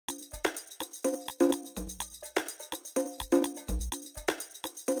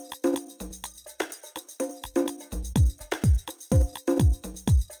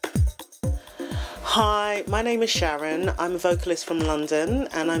Hi, my name is Sharon. I'm a vocalist from London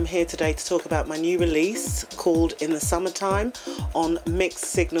and I'm here today to talk about my new release called In the Summertime on Mixed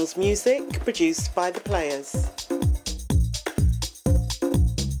Signals Music, produced by the Playerz.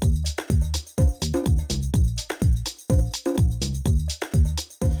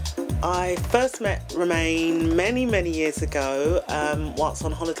 I first met Romain many years ago whilst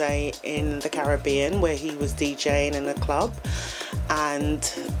on holiday in the Caribbean, where he was DJing in a club,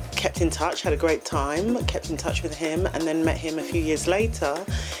 and kept in touch, had a great time, kept in touch with him, and then met him a few years later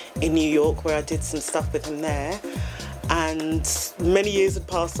in New York, where I did some stuff with him there. And many years had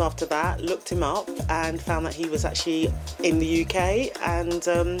passed after that, looked him up and found that he was actually in the UK, and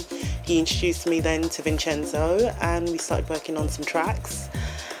he introduced me then to Vincenzo and we started working on some tracks,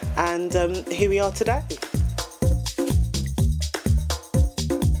 and here we are today.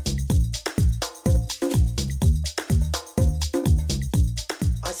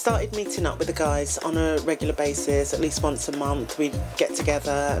 I started meeting up with the guys on a regular basis, at least once a month. We'd get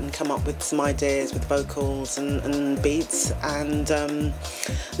together and come up with some ideas with vocals and beats, and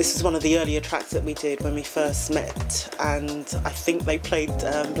this is one of the earlier tracks that we did when we first met, and I think they played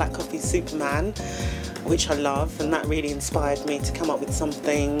Black Coffee's Superman, which I love, and that really inspired me to come up with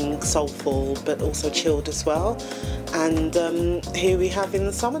something soulful but also chilled as well. And here we have In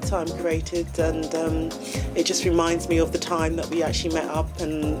the Summertime created, and it just reminds me of the time that we actually met up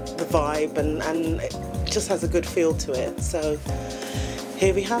and the vibe, and it just has a good feel to it. So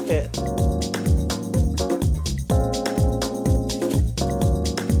here we have it.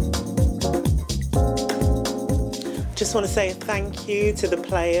 Just want to say thank you to the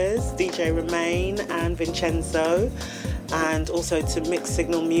Playerz, DJ Romain and Vincenzo, and also to Mixed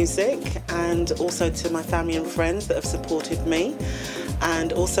Signal Music, and also to my family and friends that have supported me.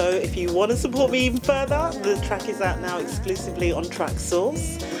 And also, if you want to support me even further, the track is out now exclusively on Track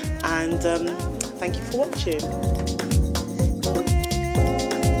Source. And thank you for watching.